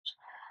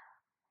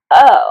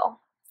Oh,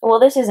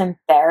 well, this is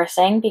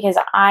embarrassing because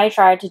I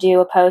tried to do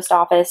a post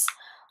office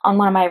on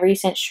one of my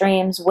recent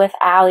streams with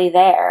Allie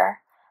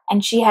there,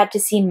 and she had to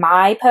see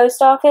my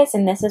post office,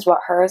 and this is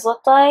what hers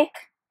looked like.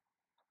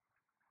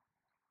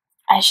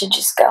 I should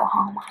just go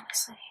home,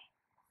 honestly.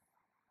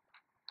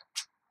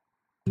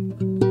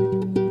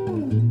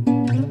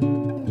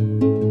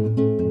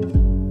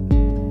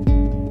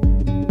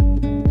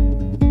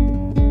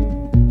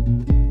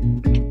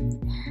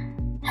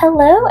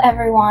 Hello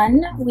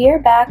everyone, we're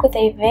back with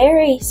a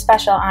very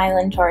special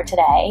island tour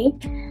today.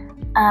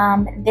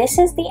 This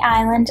is the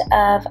island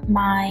of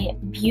my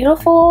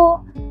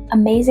beautiful,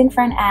 amazing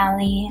friend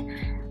Allie.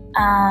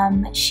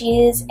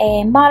 She is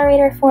a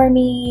moderator for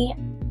me,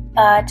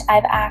 but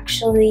I've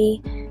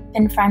actually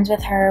been friends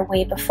with her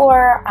way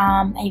before.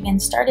 I even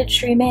started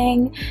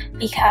streaming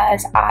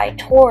because I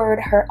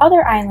toured her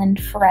other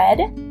island, Fred.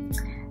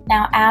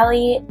 Now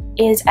Allie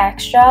is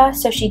extra,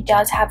 so she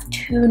does have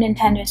 2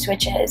 Nintendo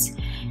Switches,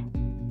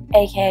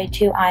 aka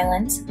 2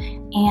 islands,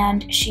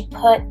 and she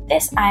put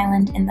this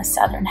island in the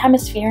southern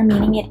hemisphere,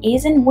 meaning it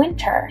is in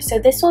winter. So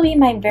this will be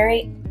my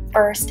very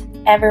first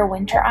ever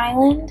winter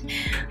island,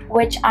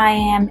 which I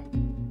am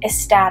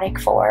ecstatic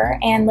for.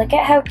 And look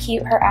at how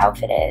cute her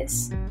outfit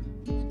is.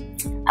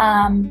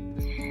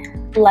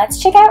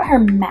 Let's check out her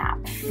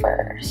map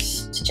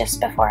first, just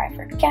before I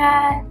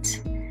forget.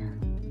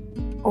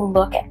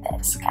 Look at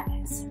this,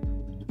 guys.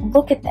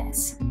 Look at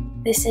this.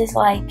 This is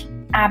like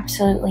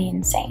absolutely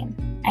insane.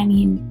 I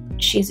mean,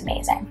 she's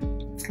amazing.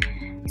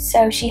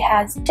 So she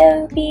has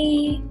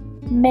Dobie,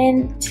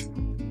 Mint,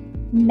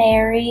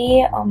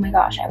 Mary. Oh my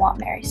gosh, I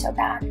want Mary so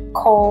bad.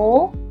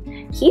 Cole.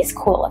 He's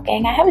cool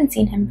looking. I haven't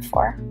seen him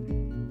before.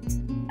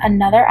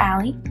 Another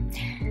Allie.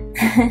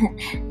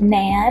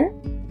 Nan.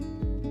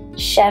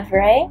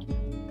 Chevre.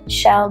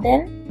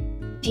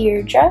 Sheldon.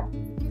 Deirdre.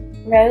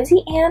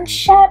 Rosie, and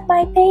Shet,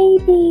 my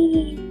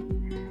baby.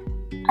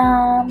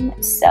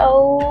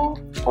 So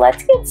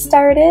let's get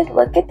started.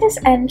 Look at this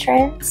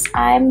entrance.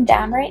 I'm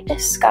downright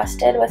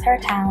disgusted with her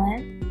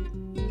talent.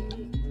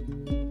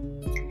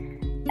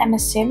 I'm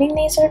assuming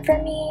these are for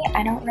me.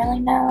 I don't really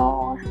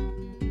know.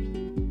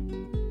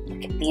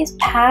 Look at these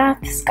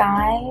paths,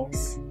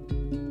 guys.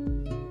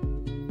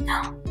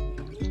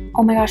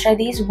 Oh my gosh, are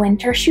these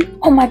winter shoes?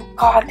 Oh my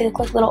god, they look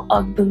like little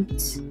Ugg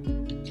boots.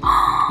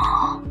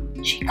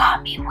 She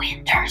got me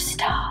winter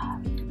stuff.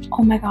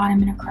 Oh my god, I'm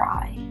gonna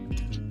cry.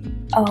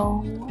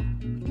 Oh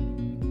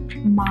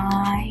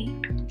my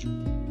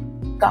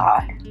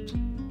god.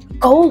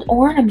 Gold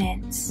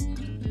ornaments.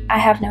 I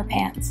have no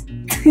pants.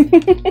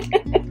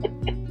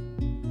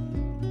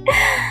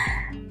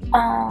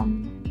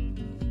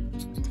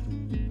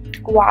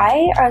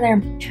 Why are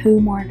there 2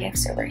 more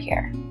gifts over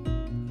here?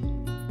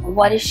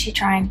 What is she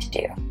trying to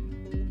do?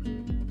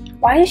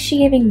 Why is she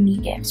giving me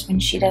gifts when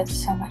she does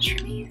so much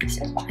for me? This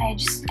is why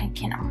I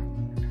cannot.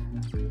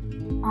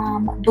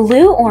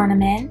 Blue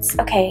ornaments.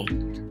 Okay.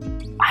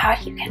 How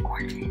do you get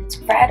ornaments?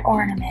 Red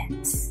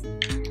ornaments.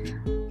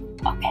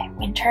 Okay,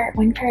 winter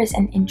is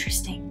an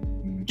interesting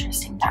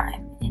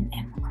time in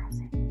Animal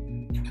Crossing.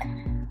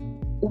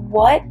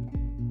 What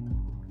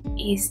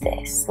is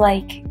this?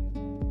 Like,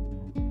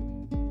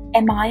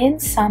 am I in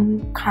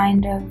some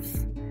kind of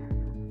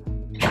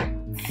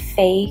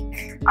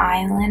fake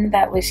island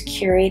that was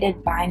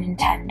curated by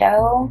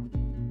Nintendo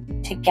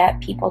to get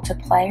people to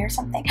play or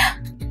something?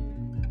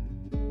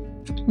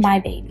 My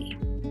baby.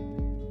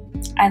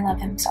 I love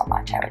him so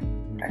much. I would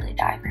literally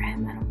die for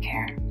him. I don't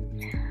care.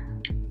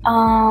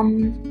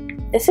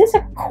 This is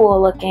a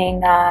cool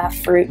looking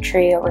fruit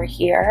tree over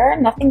here.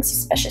 Nothing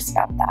suspicious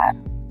about that.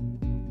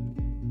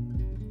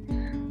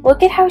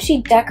 Look at how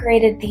she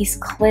decorated these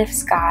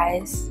cliffs,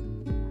 guys.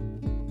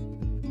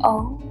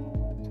 Oh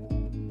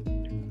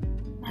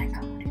my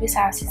god, whose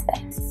house is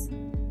this?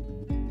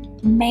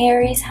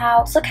 Mary's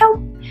house. Look how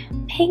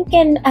pink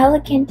and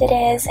elegant it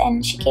is,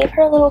 and she gave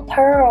her a little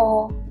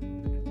pearl.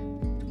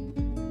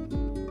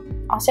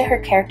 Also, her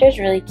character is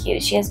really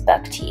cute. She has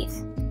buck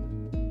teeth.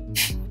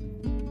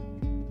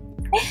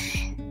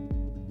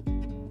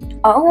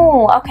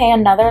 Oh, okay,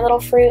 another little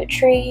fruit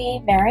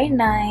tree. Very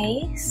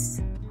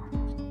nice.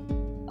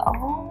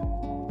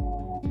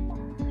 Oh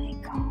my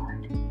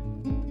god.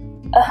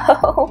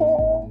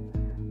 Oh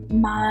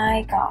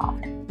my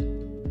god.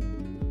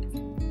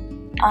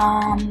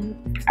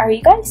 Are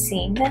you guys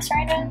seeing this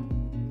right now?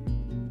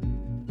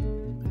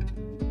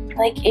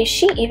 Like, is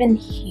she even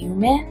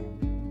human?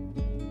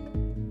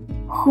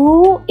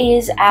 Who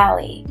is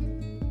Allie?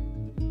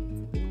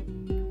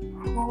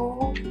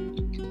 Who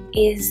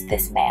is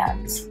this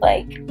man's?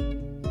 Like,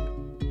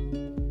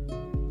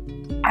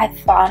 I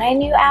thought I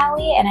knew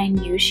Allie and I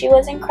knew she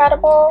was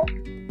incredible,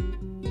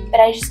 but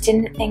I just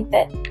didn't think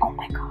that, oh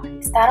my god,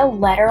 is that a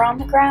letter on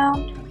the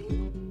ground?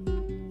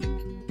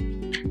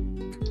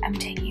 I'm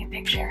taking a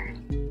picture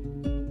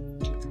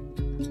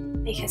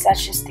because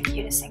that's just the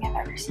cutest thing I've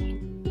ever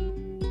seen.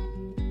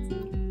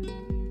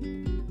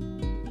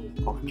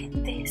 Look at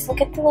this. Look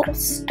at the little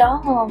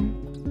stump.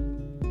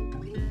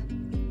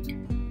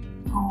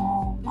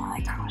 Oh my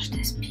gosh. gosh,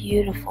 this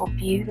beautiful,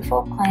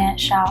 beautiful plant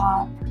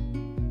shop.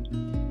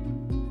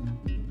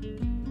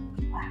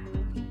 Wow.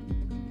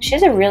 She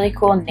has a really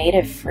cool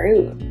native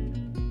fruit.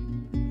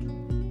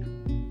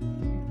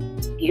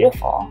 It's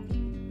beautiful.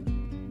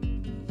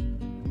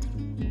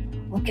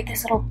 Look at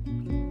this little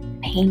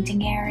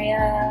painting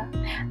area.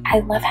 I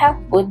love how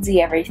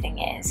woodsy everything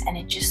is, and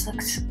it just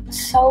looks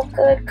so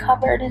good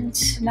covered in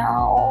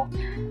snow.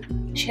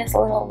 She has a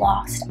little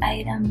lost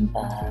item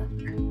book.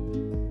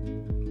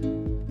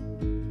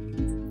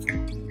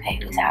 Okay,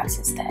 whose house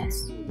is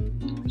this?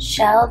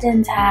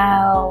 Sheldon's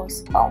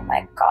house. Oh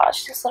my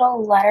gosh, this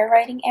little letter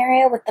writing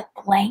area with the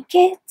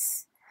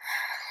blankets.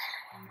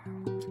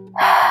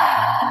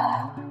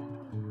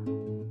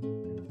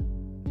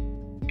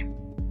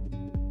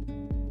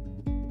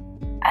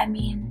 I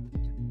mean,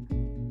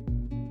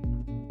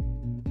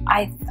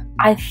 I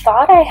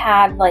thought I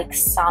had like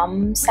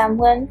some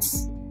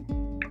semblance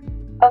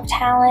of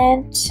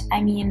talent.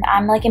 I mean,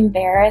 I'm like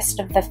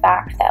embarrassed of the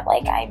fact that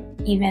like I'm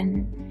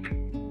even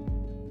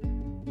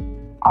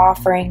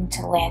offering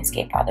to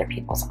landscape other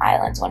people's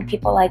islands when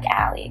people like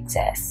Allie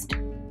exist.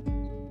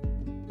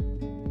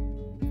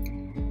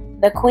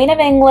 The Queen of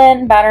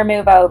England better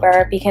move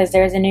over because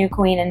there's a new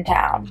queen in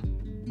town.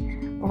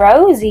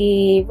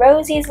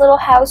 Rosie's little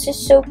house is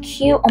so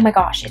cute. Oh my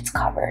gosh, it's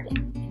covered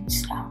in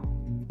snow.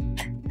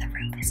 The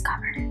roof is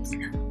covered in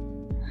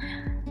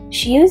snow.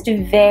 She used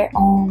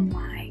oh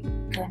my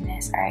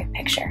goodness. All right,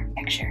 picture.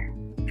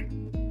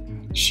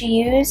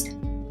 She used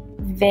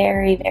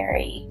very,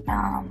 very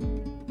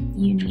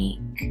unique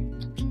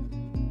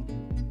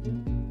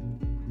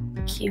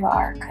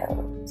QR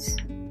codes.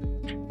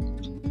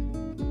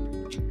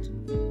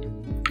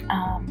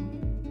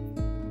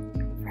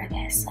 For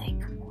this, like,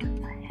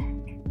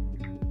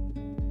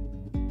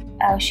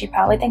 oh, she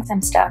probably thinks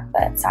I'm stuck,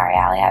 but sorry,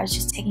 Allie, I was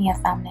just taking a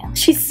thumbnail.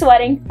 She's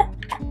sweating.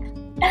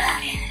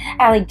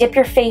 Allie, dip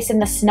your face in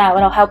the snow.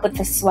 It'll help with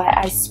the sweat,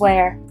 I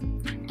swear.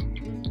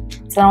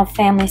 It's an old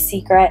family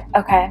secret.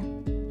 Okay,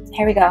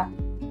 here we go.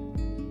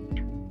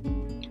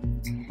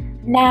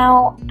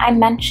 Now, I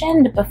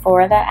mentioned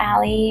before that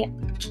Allie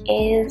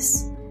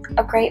is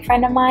a great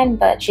friend of mine,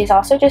 but she's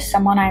also just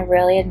someone I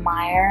really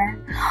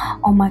admire.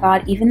 Oh my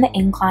god, even the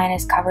incline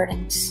is covered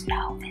in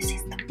snow. This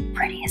is the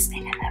prettiest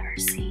thing I've ever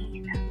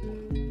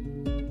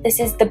seen. This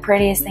is the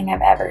prettiest thing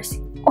I've ever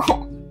seen.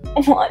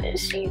 What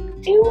is she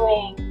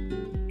doing?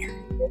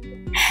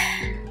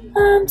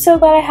 I'm so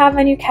glad I have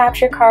my new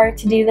capture card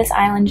to do this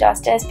island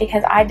justice,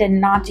 because I did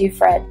not do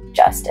Fred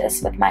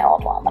justice with my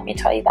old one, let me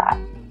tell you that.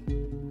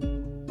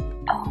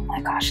 Oh my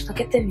gosh, look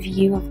at the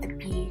view of the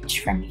beach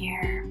from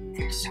here.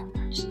 There's so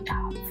much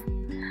stuff.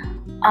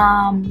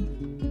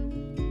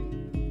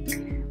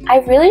 I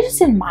really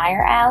just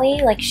admire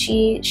Allie. Like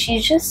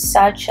she's just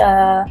such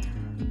a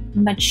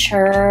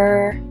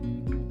mature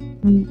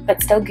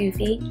but still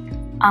goofy,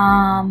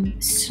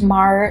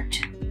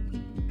 smart,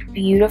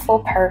 beautiful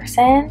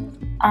person.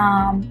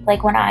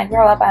 Like when I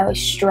grow up, I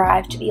always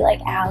strive to be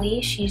like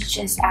Allie. She's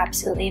just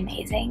absolutely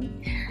amazing.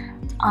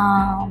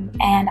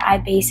 And I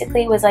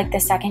basically was like, the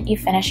second you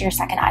finish your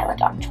second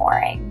island, I'm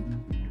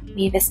touring.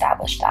 We've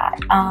established that.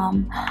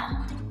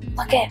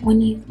 Look at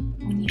when you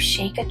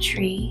shake a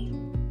tree.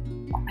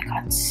 Oh my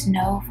god,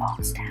 snow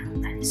falls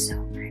down. That is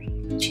so pretty.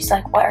 She's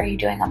like, what are you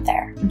doing up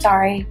there? I'm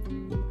sorry.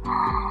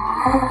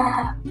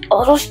 A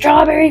little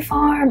strawberry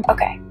farm.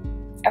 Okay,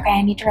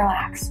 I need to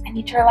relax.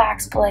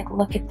 But like,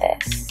 look at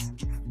this.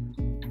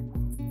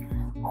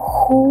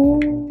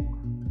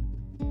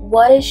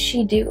 What is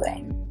she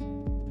doing?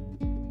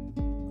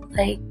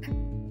 Like,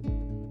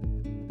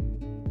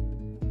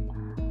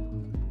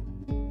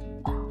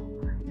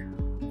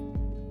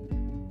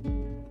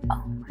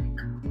 oh my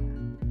god.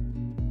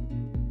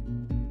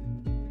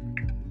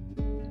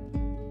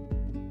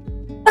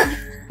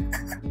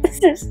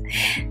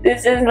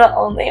 This is the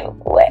only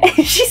way.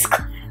 She's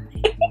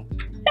clapping.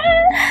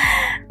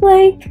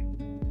 Like,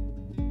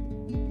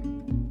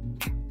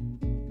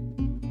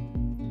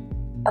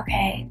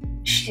 okay,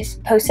 she's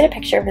posted a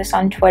picture of this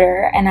on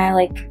Twitter, and I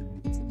like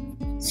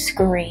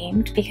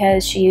screamed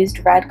because she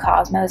used red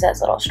cosmos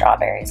as little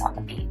strawberries on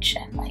the beach,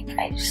 and like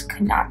I just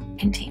could not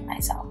contain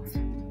myself.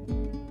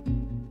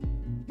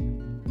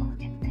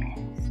 Look at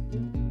this.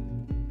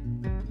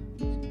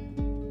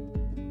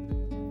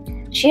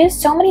 She has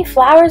so many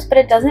flowers, but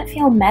it doesn't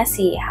feel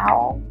messy.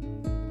 How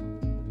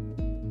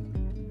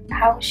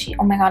is she?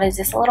 Oh my god, is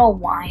this a little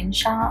wine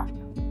shop?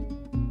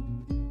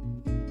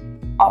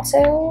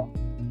 Also,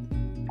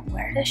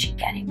 where is she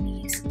getting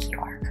these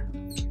QR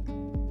codes?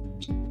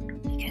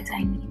 Because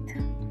I need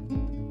them.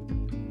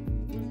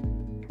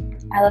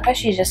 I love how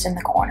she's just in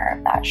the corner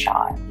of that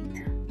shot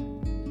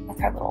with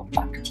her little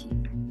buck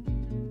teeth.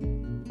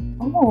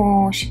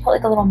 Oh, she put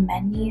like a little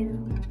menu.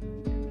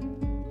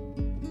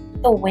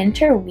 The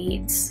winter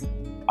weeds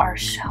are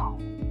so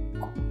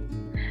cool.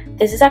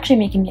 This is actually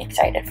making me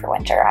excited for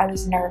winter. I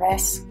was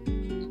nervous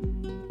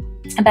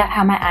about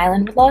how my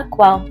island would look.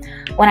 Well,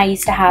 when I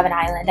used to have an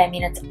island, I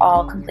mean, it's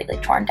all completely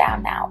torn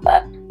down now,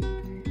 but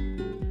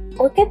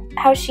look at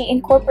how she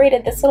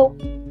incorporated this little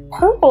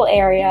purple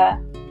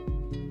area.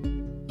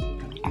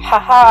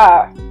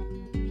 Haha.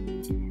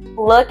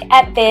 Look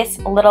at this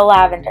little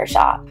lavender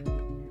shop.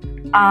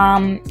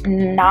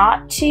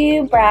 Not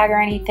to brag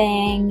or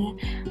anything,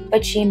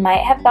 but she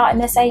might have gotten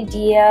this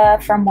idea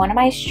from one of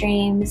my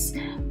streams,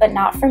 but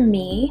not from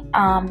me,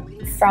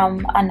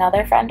 from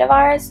another friend of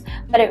ours,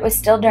 but it was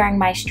still during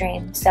my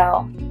stream,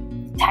 so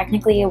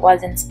technically it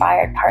was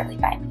inspired partly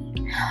by me.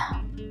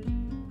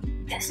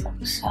 This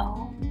looks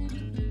so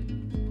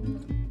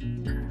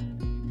good.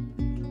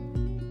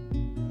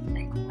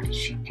 Like, what is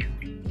she doing?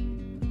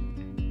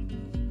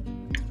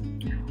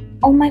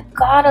 Oh my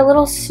god, a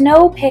little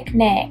snow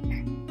picnic.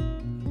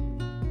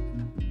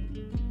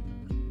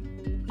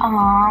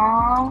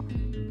 Aww,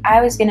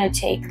 I was gonna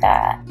take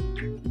that.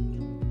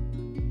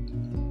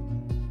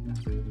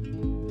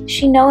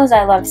 She knows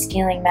I love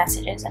stealing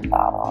messages in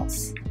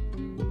bottles.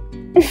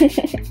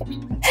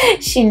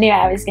 She knew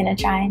I was gonna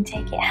try and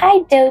take it. Hi,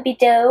 Dobie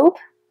Dobe.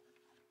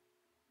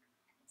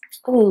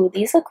 Ooh,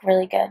 these look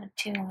really good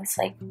too. It's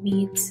like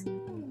weeds.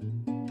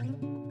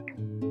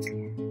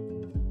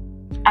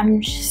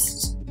 I'm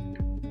just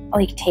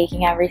like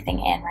taking everything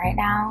in right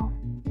now.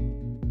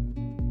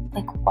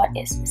 Like, what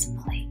is this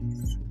place?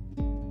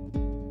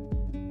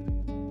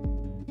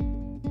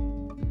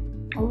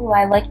 Ooh,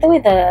 I like the way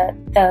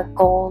the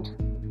gold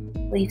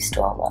leaf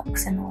stool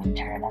looks in the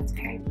winter. That's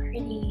very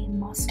pretty and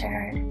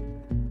mustard.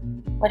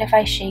 What if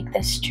I shake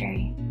this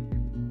tree?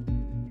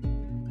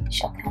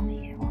 She'll kill me.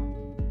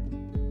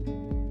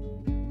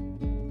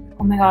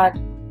 Oh my god,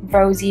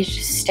 Rosie's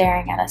just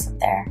staring at us up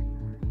there.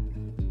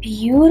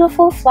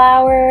 Beautiful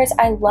flowers.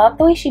 I love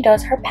the way she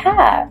does her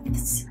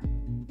paths.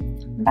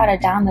 I'm about to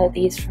download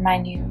these for my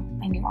new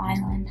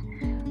island.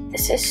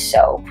 This is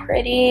so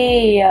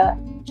pretty. Oh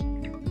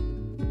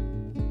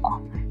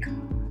my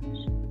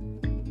gosh.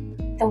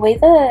 The way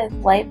the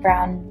light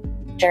brown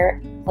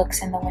dirt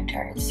looks in the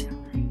winter is so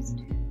nice.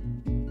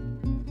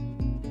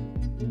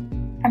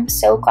 I'm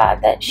so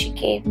glad that she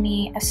gave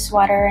me a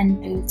sweater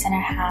and boots and a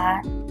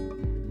hat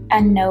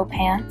and no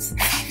pants.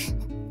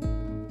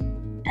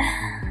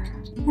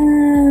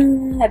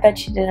 I bet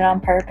she did it on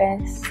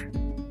purpose.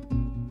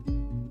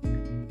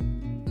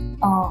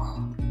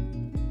 Oh,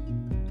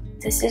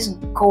 this is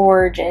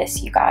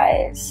gorgeous, you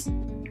guys.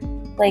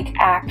 Like,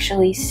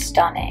 actually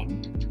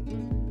stunning.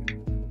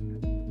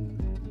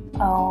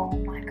 Oh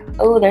my god.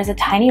 Oh, there's a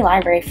tiny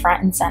library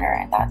front and center,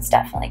 and that's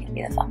definitely gonna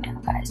be the thumbnail,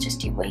 guys.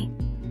 Just you wait.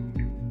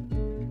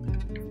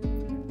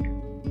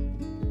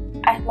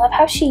 I love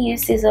how she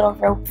used these little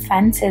rope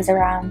fences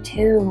around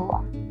too.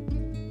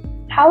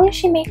 How does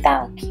she make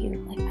that look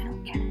cute? Like, I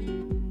don't get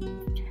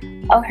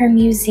it. Oh, her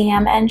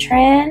museum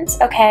entrance.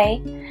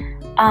 Okay.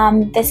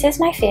 This is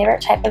my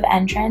favorite type of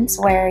entrance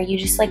where you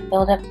just like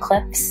build up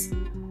cliffs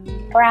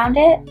around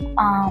it,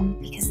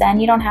 because then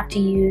you don't have to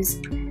use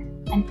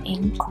an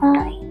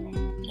incline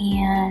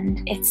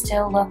and it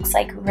still looks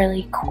like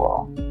really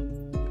cool.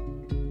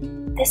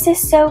 This is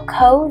so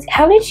cozy.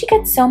 How did she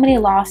get so many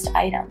lost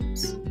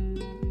items?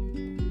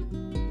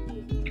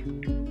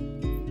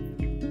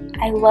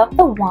 I love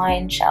the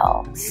wine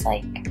shelves.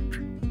 Like,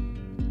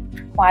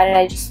 why did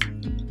I just...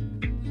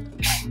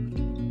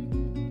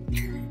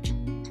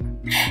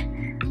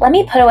 Let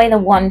me put away the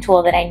one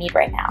tool that I need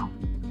right now.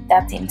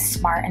 That seems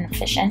smart and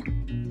efficient.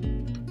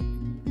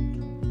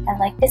 I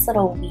like this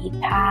little weed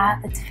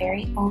path. It's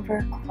very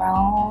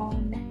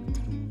overgrown.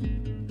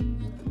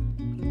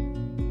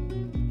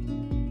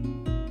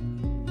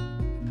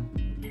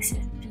 This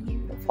is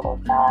beautiful,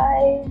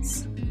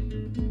 guys.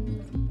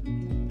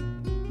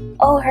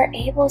 Oh, her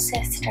Able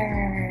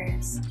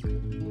sisters.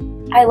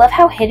 I love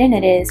how hidden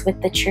it is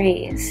with the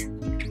trees.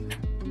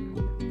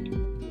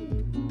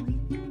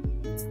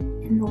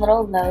 And the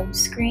little low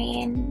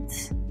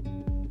screens.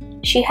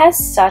 She has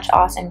such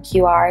awesome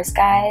QRs,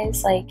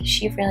 guys. Like,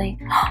 she really...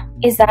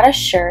 Is that a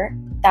shirt?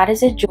 That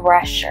is a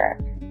dress shirt.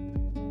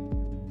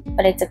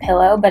 But it's a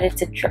pillow, but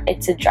it's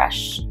a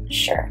dress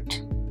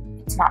shirt.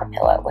 It's not a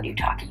pillow. What are you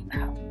talking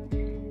about?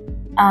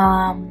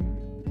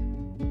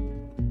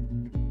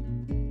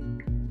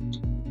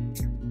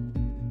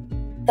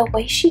 The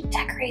way she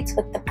decorates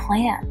with the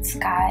plants,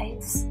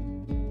 guys.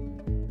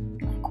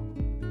 Like,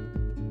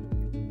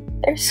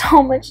 there's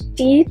so much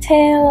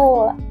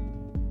detail.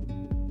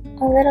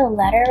 A little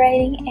letter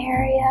writing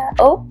area.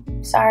 Oh,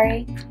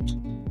 sorry.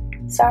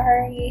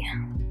 Sorry.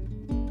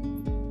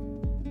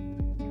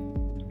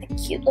 The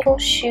cute little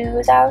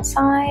shoes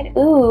outside.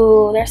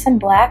 Ooh, there's some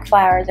black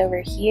flowers over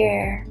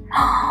here.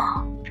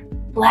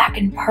 Black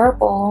and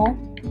purple.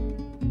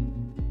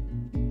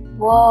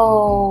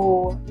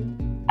 Whoa.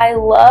 I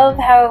love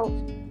how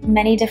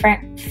many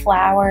different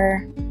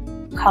flower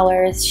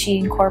colors she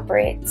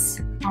incorporates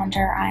onto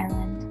her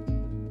island.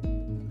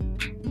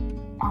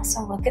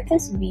 Also, look at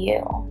this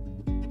view.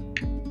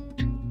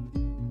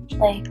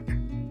 Like,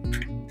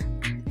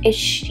 is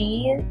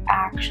she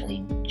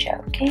actually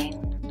joking?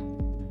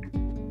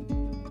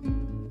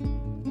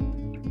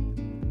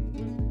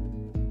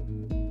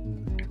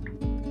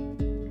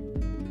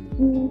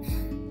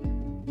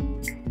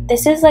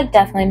 This is like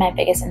definitely my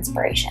biggest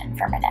inspiration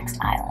for my next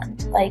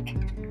island. Like,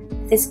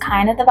 this is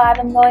kind of the vibe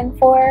I'm going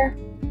for.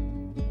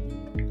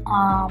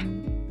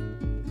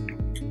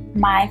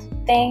 My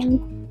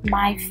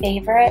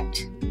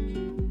favorite,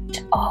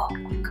 oh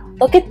my god,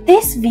 look at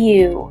this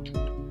view.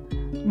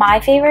 My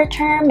favorite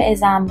term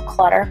is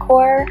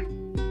cluttercore.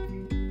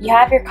 You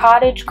have your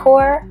cottage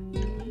core,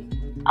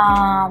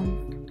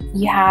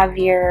 you have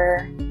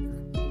your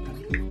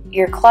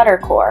clutter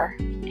core,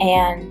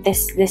 and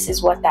this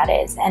is what that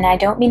is. And I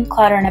don't mean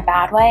clutter in a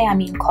bad way. I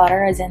mean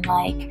clutter as in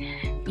like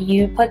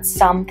you put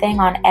something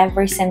on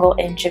every single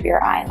inch of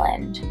your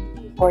island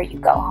or you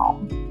go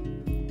home.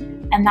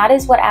 And that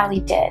is what Allie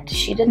did.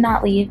 She did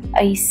not leave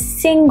a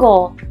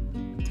single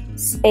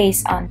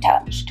space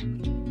untouched,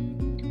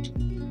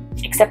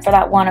 except for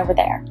that one over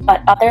there.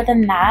 But other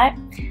than that,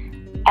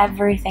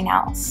 everything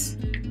else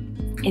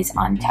is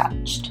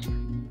untouched.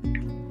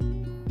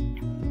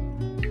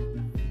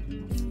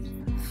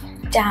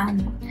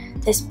 Down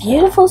this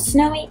beautiful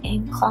snowy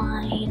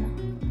incline.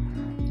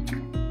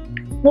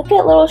 Look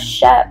at little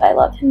Shep. I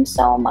love him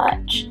so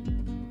much.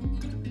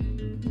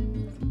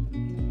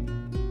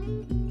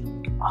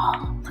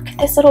 Oh, look at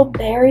this little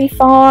berry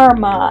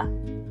farm.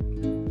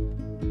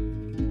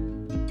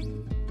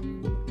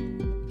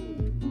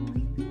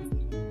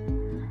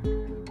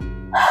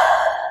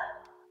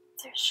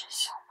 There's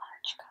just so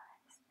much,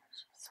 guys.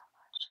 There's just so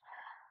much.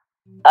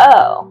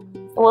 Oh,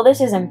 well,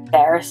 this is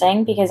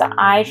embarrassing because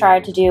I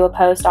tried to do a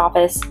post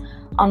office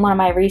on one of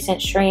my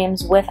recent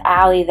streams with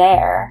Allie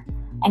there,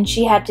 and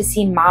she had to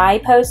see my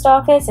post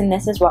office, and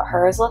this is what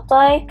hers looked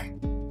like.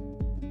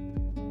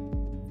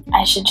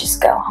 I should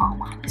just go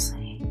home, honestly.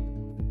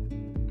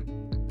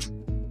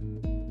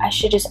 I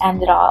should just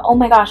end it all. Oh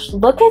my gosh,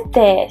 look at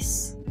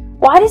this.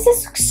 Why does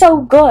this look so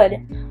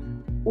good?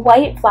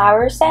 White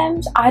flower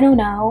stems? I don't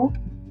know.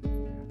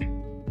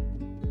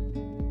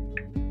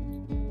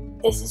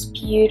 This is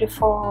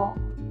beautiful.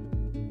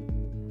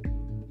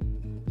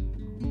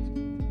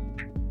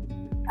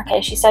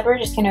 Okay, she said we're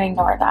just going to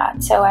ignore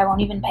that, so I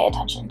won't even pay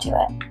attention to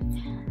it.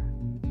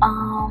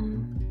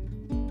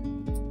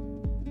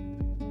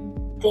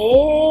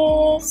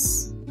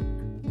 This...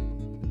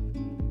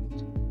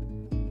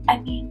 I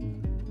mean...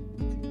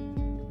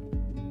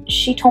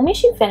 She told me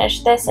she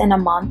finished this in a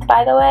month,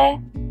 by the way.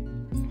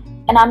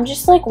 And I'm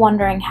just like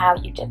wondering how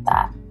you did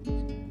that.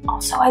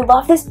 Also, I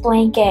love this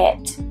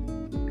blanket.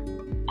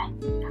 I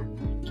need that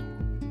blanket.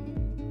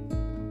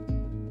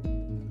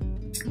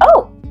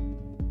 Oh!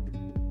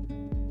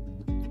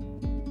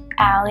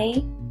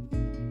 Allie.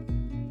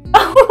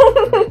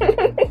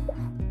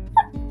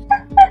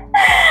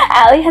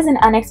 Allie has an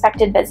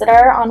unexpected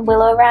visitor on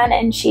Willowren,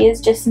 and she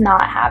is just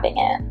not having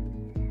it.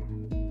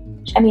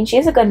 I mean,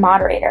 she's a good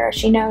moderator.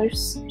 She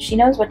knows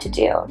what to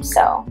do,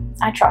 so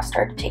I trust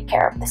her to take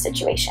care of the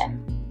situation.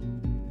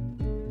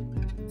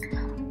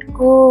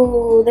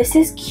 Ooh, this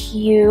is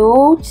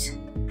cute.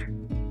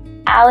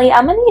 Allie,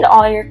 I'm gonna need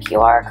all your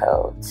QR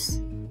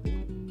codes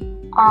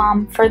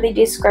for the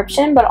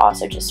description, but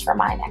also just for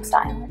my next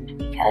island,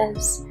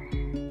 because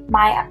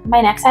my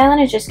next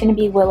island is just gonna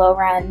be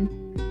Willowren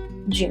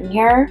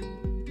Jr.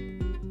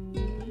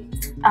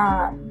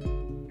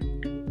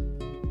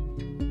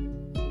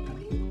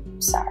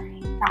 Sorry,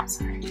 not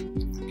sorry.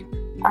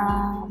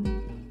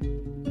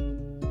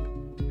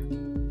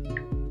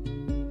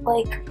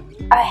 Like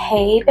a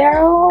hay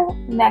barrel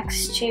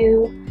next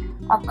to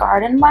a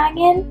garden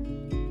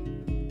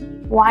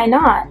wagon? Why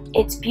not?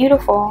 It's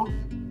beautiful.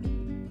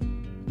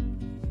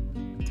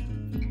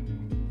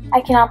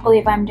 I cannot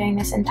believe I'm doing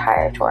this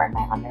entire tour in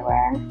my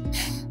underwear.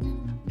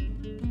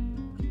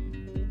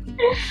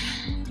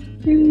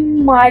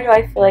 Why do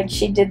I feel like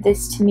she did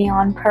this to me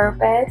on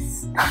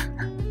purpose?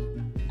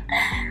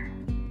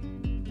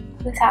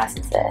 Whose house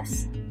is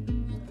this?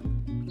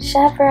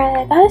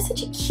 Chevrolet. That is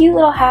such a cute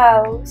little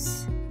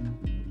house.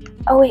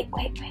 Oh wait.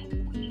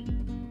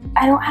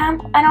 I don't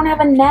have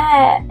a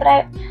net,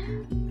 but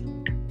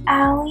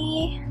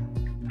Allie,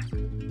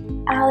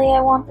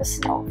 I want the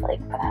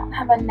snowflake, but I don't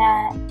have a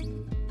net.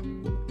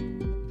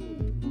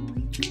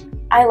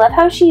 I love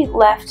how she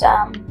left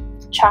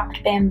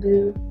chopped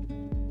bamboo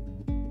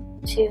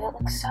too. It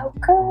looks so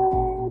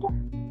good.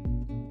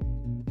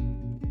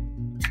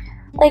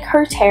 Like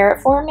her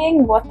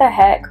terraforming, what the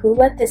heck? Who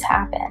let this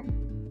happen?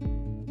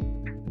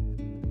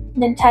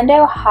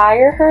 Nintendo,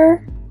 hire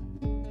her,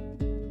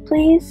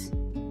 please.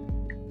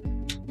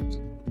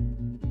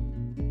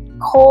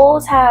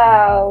 Cole's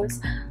house.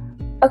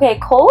 Okay,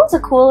 Cole is a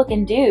cool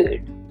looking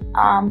dude,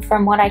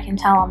 from what I can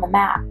tell on the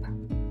map.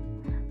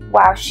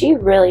 Wow, she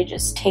really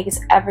just takes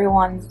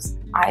everyone's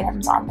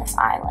items on this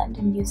island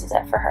and uses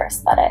it for her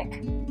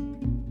aesthetic.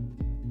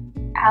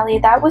 Allie,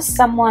 that was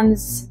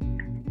someone's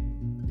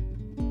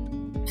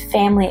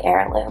family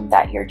heirloom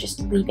that you're just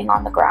leaving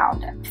on the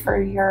ground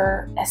for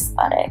your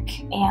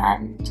aesthetic,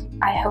 and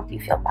I hope you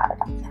feel bad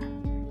about that.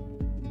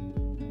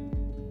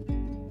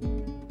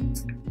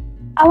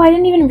 Oh, I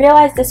didn't even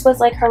realize this was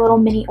like her little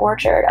mini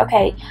orchard.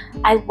 Okay,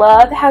 I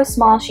love how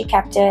small she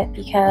kept it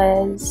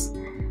because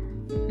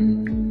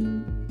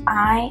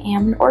I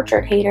am an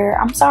orchard hater.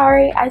 I'm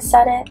sorry, I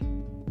said it.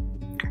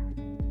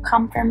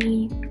 Come for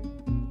me.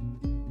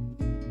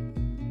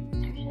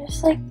 There's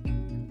just like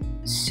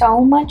So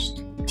much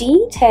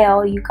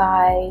detail, you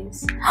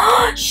guys.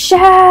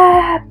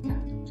 Shep!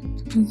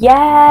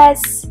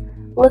 Yes!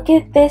 Look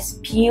at this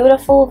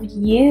beautiful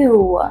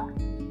view.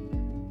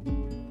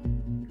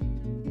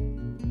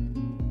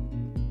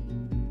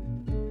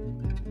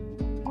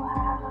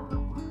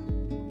 Wow.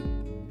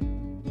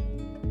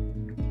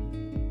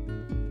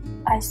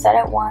 I said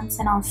it once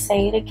and I'll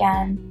say it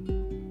again.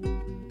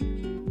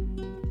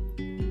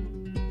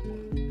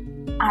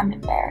 I'm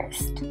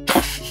embarrassed.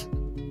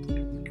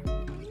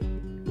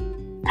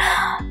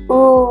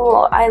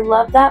 Ooh, I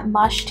love that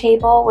mush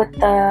table with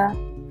the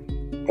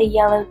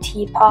yellow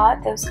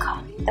teapot. Those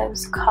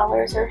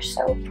colors are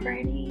so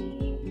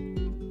pretty.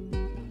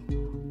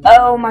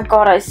 Oh my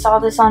god, I saw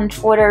this on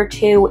Twitter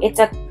too. It's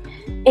a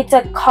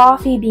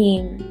coffee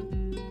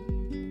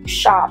bean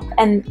shop,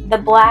 and the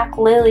black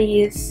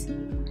lilies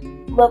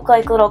look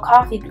like little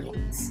coffee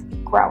beans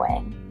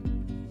growing.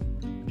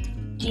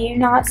 Do you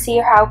not see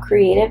how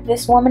creative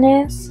this woman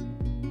is?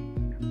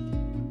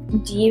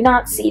 Do you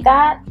not see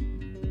that?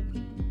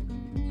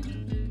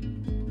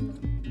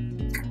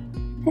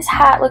 This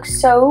hat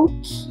looks so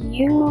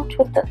cute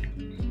with the...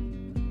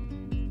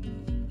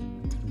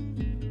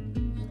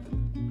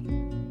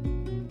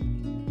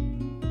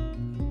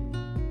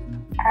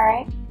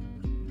 Alright.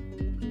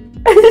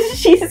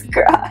 She's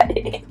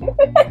crying.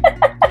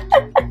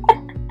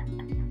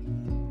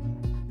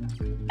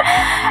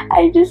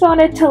 I just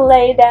wanted to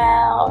lay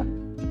down.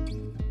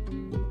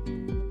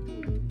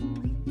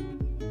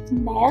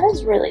 Man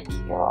is really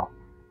cute. I'm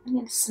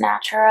gonna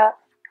snatch her up.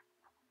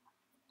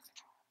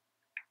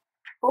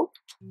 Oh.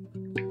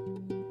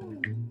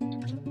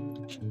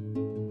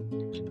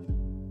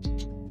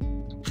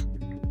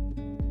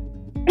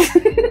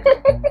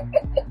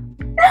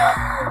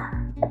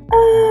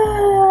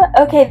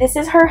 Okay, this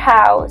is her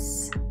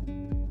house.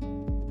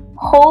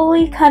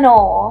 Holy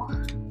cannoli.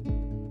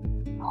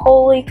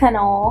 Holy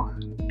cannoli.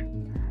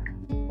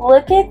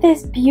 Look at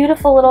this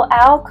beautiful little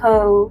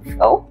alcove.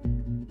 Oh,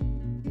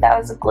 that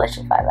was a glitch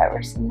if I've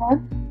ever seen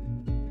one.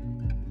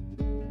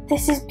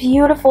 This is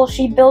beautiful.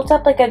 She built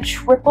up like a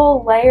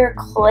triple layer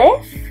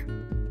cliff.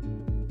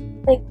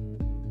 Like,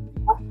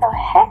 what the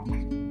heck?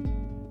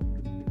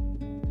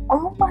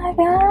 Oh my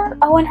god.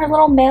 Oh, and her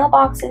little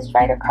mailbox is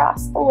right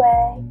across the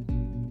way.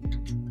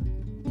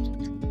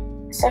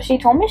 So she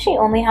told me she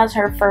only has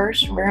her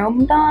first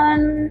room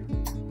done.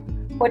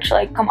 Which,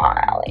 like, come on,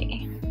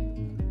 Allie.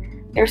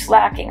 You're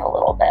slacking a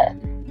little bit.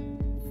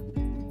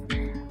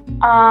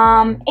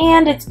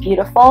 And it's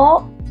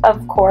beautiful,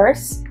 of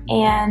course,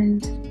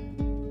 and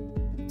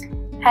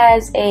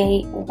has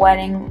a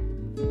wedding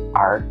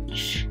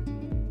arch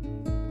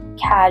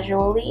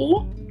casually.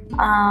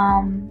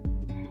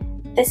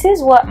 This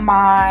is what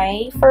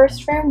my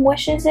first room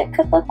wishes it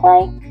could look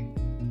like,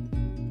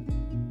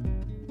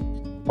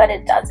 but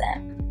it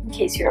doesn't, in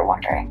case you were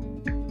wondering.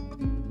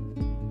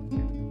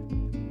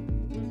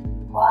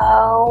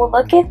 Whoa,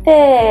 look at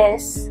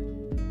this.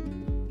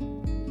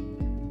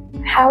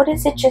 How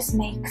does it just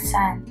make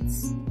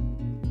sense?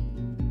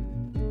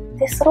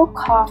 This little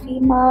coffee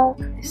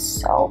mug is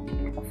so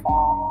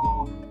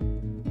beautiful.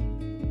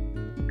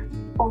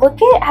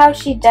 Look at how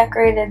she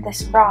decorated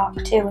this rock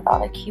too with all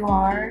the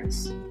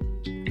QRs.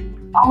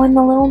 Oh, and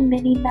the little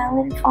mini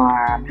melon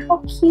farm. How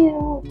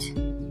cute.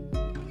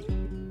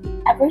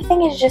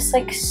 Everything is just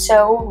like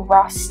so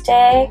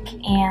rustic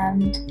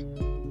and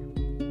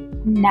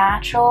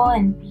natural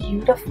and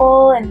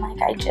beautiful, and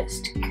like I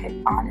just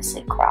could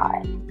honestly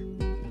cry.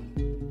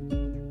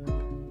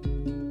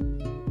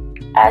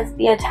 As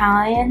the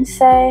Italians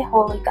say,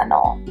 holy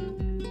cannoli.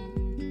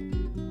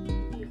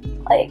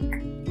 Like,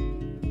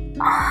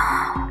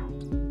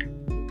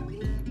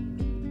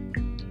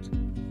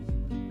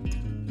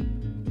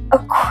 a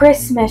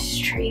Christmas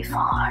tree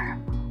farm.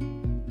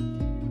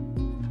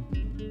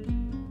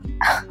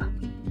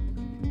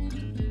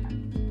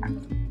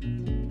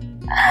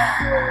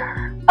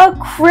 A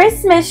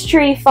Christmas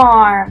tree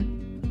farm.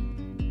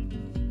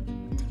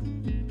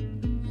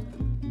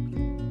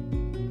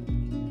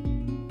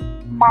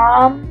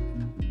 Mom,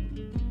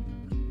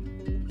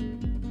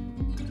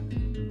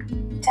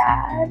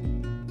 Dad,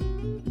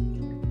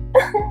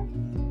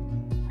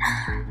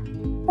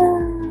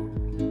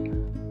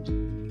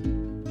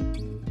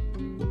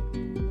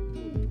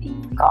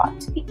 you've got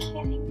to be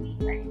kidding me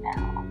right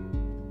now.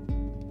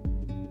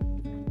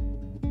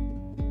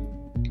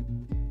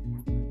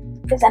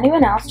 Is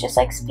anyone else just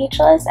like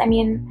speechless? I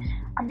mean,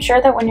 I'm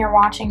sure that when you're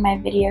watching my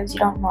videos, you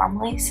don't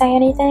normally say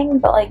anything,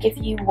 but like if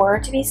you were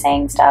to be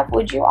saying stuff,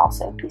 would you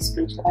also be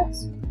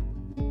speechless?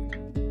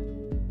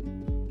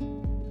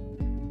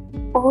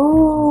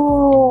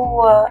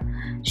 Ooh,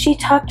 she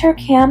tucked her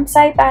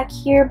campsite back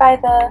here by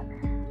the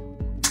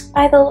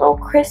little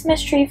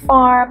Christmas tree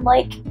farm.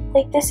 Like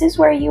this is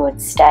where you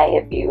would stay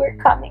if you were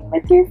coming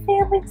with your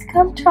family to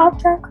come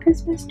chop down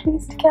Christmas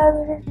trees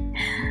together.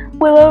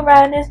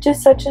 Willowren is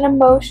just such an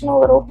emotional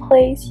little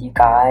place, you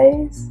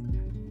guys.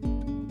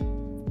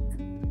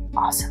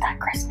 Also, that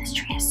Christmas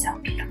tree is so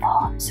beautiful.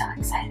 I'm so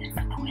excited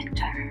for the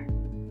winter.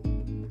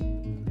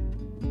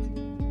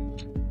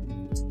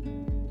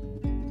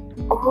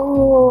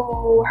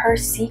 Oh, her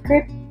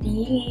secret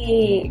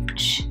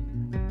beach.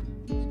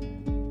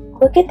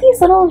 Look at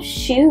these little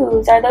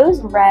shoes. Are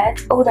those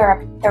red? Oh,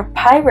 they're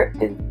pirate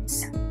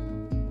boots.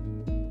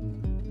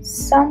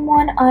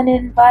 Someone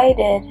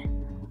uninvited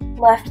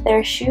left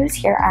their shoes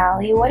here,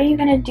 Allie. What are you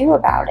gonna do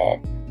about it?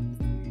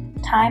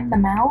 Time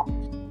them out?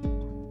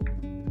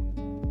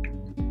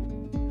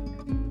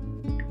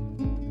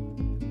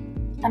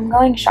 I'm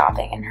going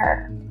shopping in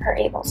her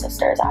Able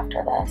Sisters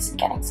after this,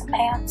 getting some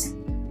pants.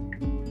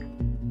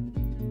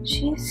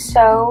 She's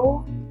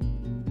so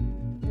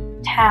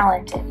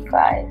talented, you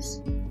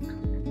guys.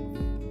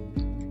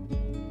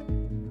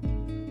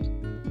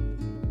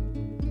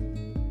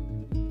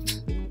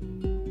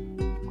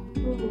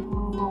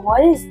 Ooh,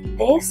 what is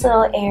this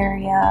little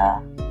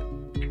area?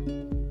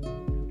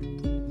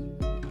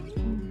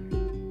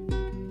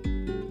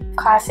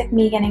 Classic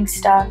me getting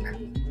stuck.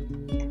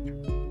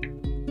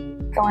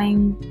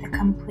 Going the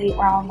complete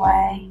wrong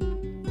way.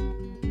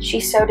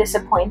 She's so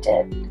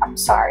disappointed. I'm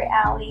sorry,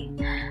 Allie.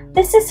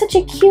 This is such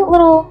a cute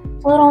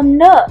little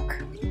nook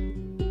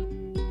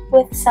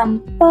with some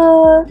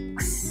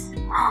books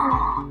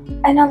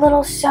and a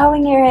little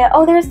sewing area.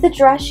 Oh, there's the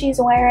dress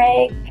she's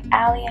wearing.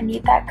 Allie, I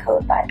need that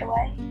coat, by the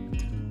way.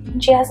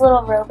 And she has a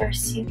little Rover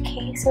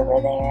suitcase over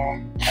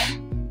there.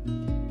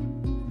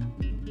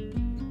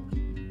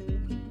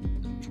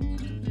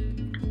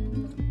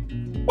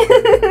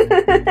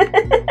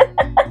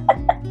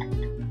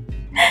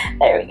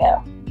 There we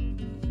go.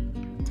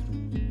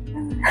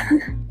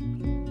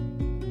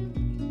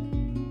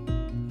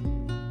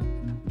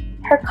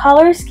 Her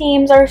color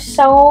schemes are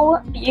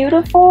so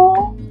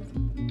beautiful.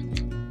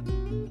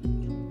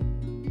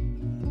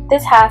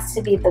 This has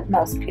to be the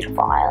most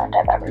beautiful island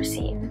I've ever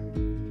seen.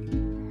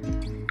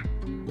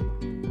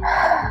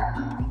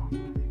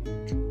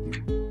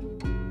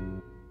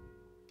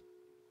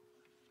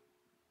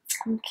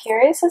 I'm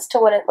curious as to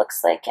what it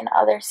looks like in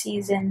other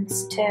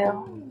seasons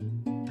too,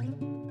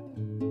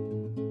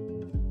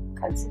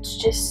 because it's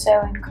just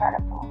so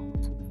incredible.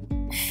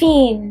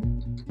 Fiend.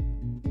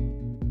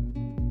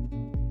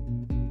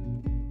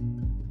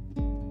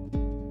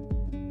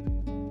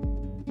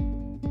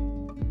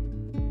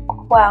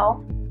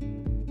 Well,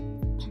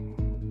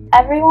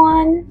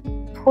 everyone,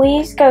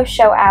 please go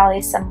show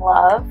Allie some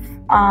love.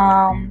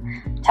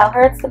 Tell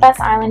her it's the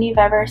best island you've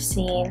ever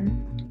seen.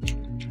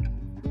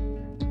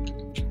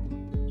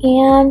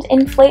 And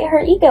inflate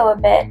her ego a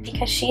bit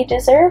because she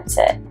deserves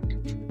it.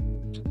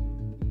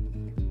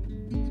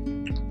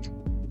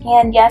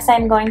 And yes,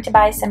 I'm going to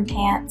buy some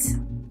pants.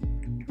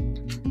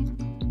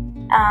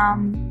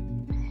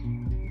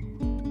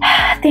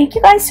 Thank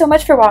you guys so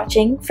much for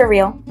watching, for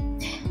real.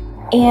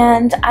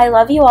 And I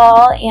love you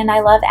all, and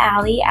I love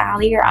Allie.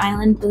 Allie, your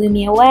island blew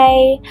me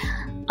away.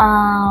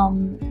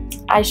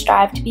 I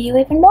strive to be you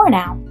even more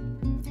now.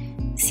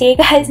 See you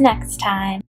guys next time.